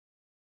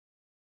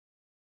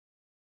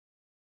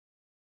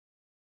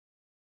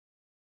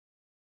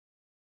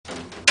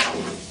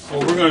Well,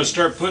 we're going to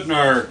start putting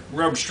our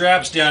rubber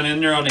straps down in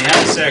there on the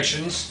head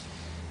sections.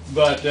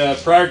 But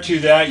prior to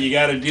that, you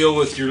got to deal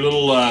with your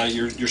little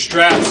your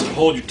straps that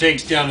hold your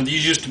tanks down. And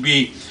these used to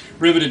be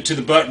riveted to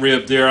the butt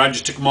rib there. I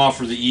just took them off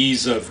for the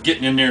ease of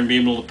getting in there and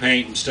being able to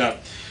paint and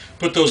stuff.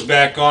 Put those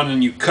back on,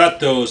 and you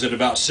cut those at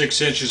about 6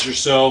 inches or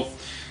so.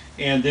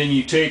 And then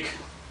you take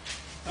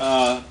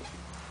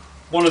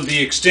one of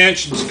the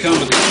extensions that come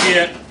with the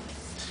kit,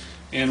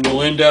 and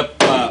we'll end up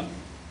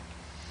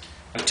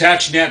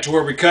attaching that to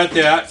where we cut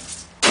that.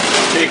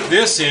 Take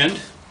this end,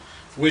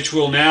 which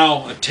will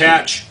now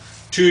attach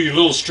to your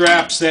little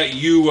straps that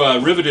you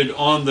riveted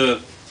on the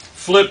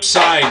flip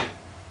side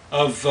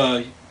of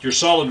your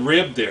solid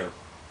rib there.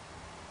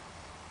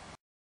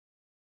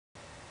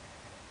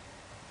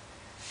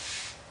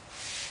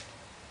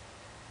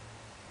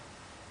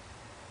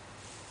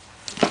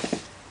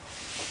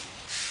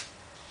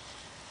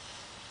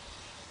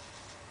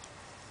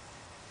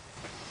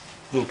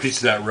 A little piece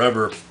of that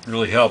rubber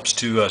really helps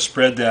to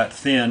spread that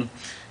thin,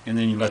 and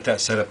then you let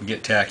that set up and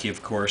get tacky,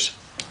 of course.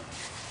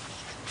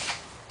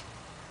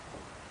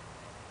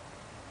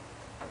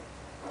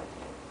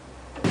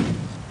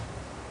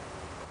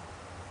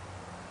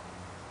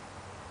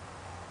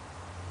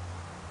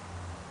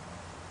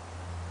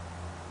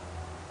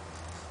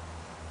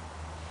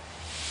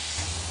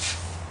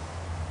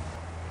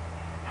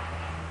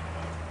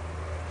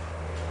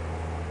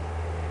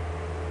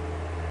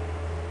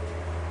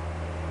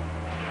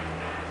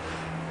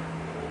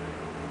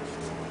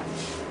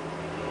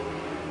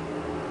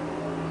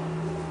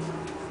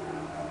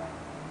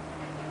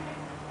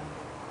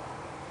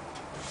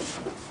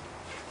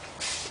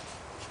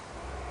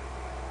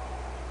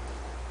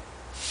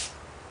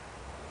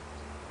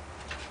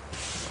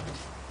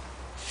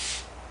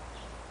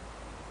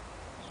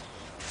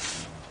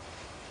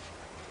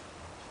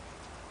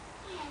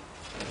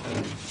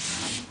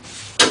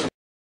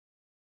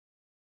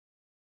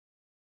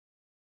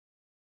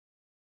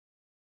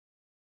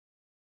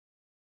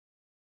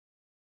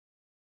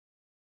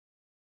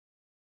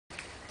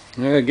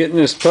 Getting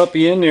this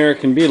puppy in there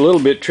can be a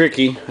little bit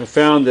tricky. I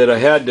found that I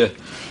had to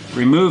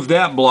remove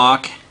that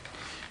block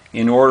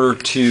in order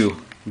to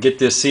get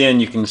this in.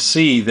 You can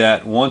see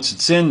that once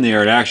it's in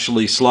there, it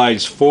actually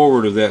slides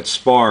forward of that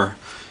spar,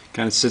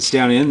 kind of sits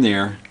down in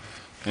there,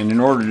 and in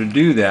order to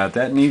do that,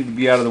 that needed to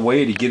be out of the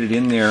way to get it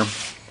in there.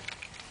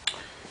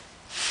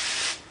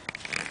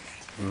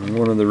 And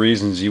one of the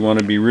reasons you want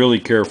to be really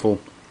careful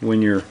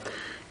when you're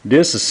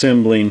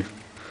disassembling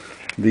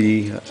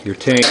your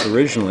tank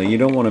originally, you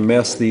don't want to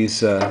mess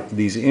these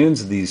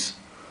ends of these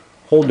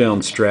hold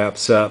down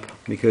straps up,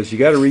 because you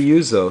got to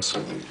reuse those.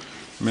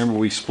 Remember,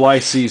 we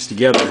splice these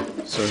together.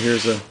 So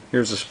here's a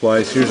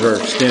splice, here's our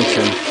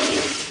extension,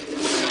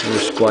 here's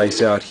a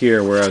splice out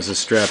here, whereas the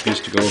strap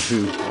used to go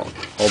through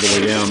all the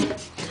way down,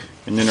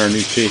 and then our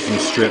new chafing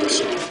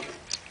strips.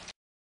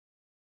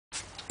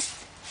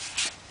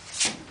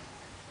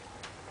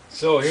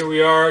 So here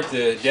we are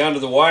down to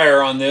the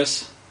wire on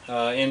this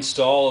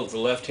install of the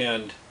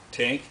left-hand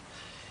tank,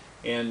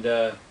 and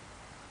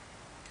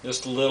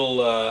just a little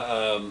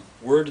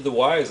word to the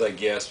wise, I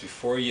guess,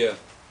 before you.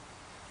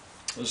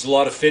 There's a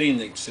lot of fitting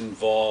that's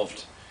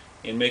involved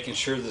in making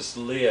sure this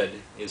lid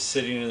is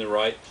sitting in the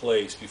right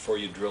place before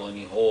you drill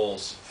any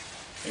holes.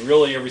 And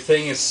really,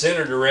 everything is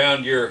centered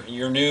around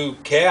your new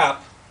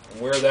cap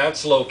and where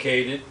that's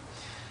located,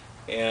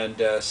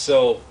 and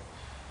so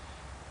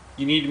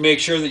you need to make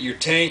sure that your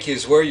tank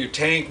is where your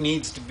tank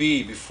needs to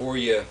be before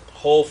you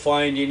hole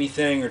find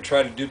anything or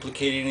try to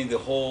duplicate any of the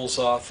holes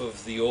off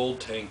of the old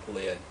tank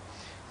lid.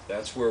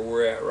 That's where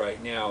we're at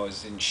right now,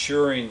 is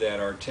ensuring that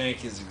our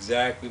tank is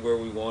exactly where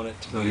we want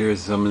it to be. So here's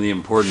some of the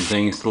important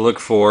things to look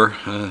for.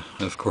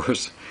 Of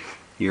course,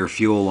 your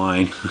fuel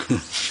line.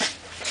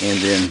 And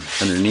then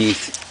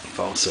underneath, you've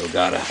also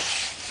got a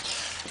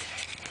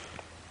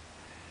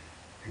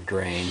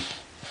drain.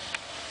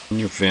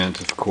 And your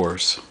vent, of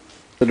course.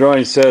 The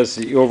drawing says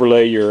that you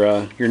overlay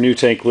your new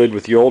tank lid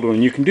with the old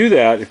one. You can do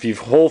that if you've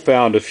hole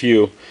found a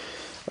few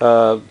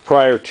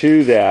prior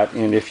to that,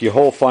 and if you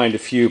hole find a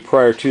few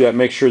prior to that,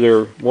 make sure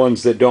they're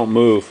ones that don't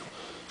move.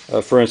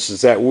 For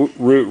instance, that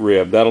root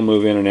rib, that'll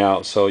move in and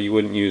out, so you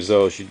wouldn't use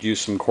those. You'd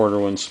use some corner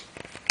ones.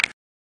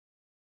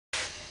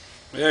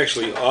 I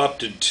actually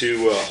opted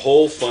to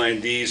hole find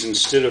these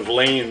instead of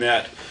laying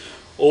that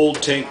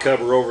old tank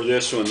cover over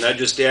this one. That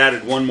just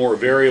added one more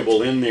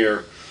variable in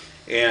there.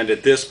 And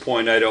at this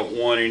point, I don't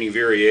want any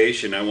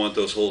variation. I want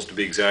those holes to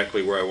be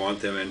exactly where I want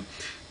them. And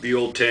the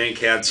old tank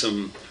had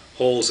some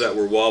holes that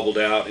were wobbled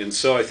out. And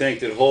so I think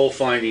that hole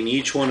finding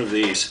each one of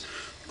these,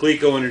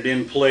 clecoing it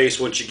in place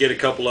once you get a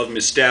couple of them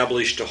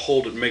established to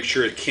hold it, make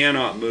sure it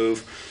cannot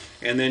move,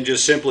 and then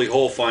just simply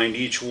hole find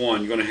each one.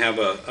 You're going to have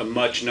a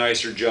much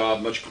nicer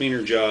job, much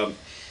cleaner job,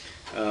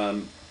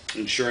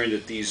 ensuring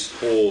that these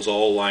holes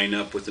all line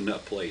up with the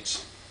nut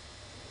plates.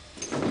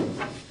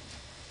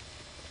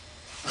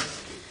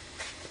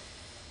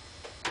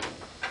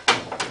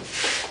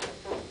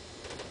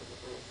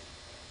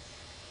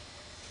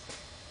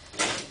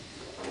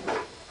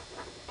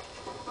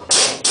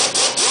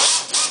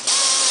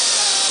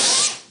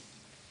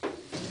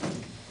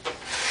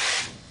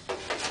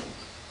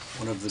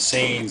 of the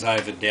sayings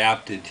I've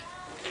adapted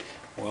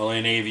while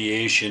in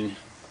aviation,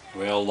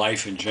 well,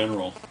 life in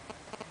general,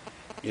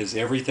 is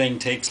everything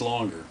takes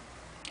longer.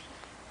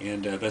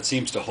 And that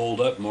seems to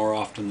hold up more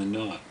often than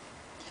not.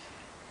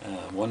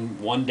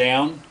 One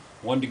down,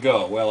 one to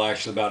go. Well,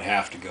 actually about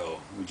half to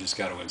go. We just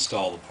got to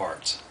install the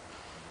parts.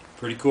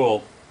 Pretty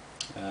cool.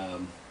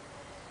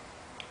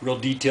 Real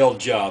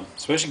detailed job,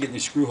 especially getting the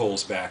screw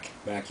holes back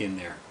in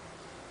there.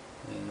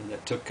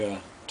 That took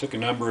a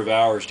number of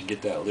hours to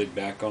get that lid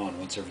back on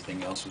once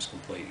everything else was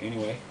complete.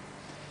 Anyway,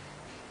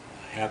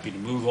 happy to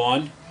move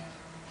on.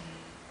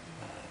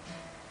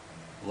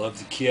 Love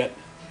the kit.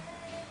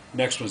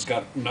 Next one's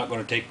not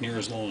going to take near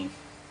as long.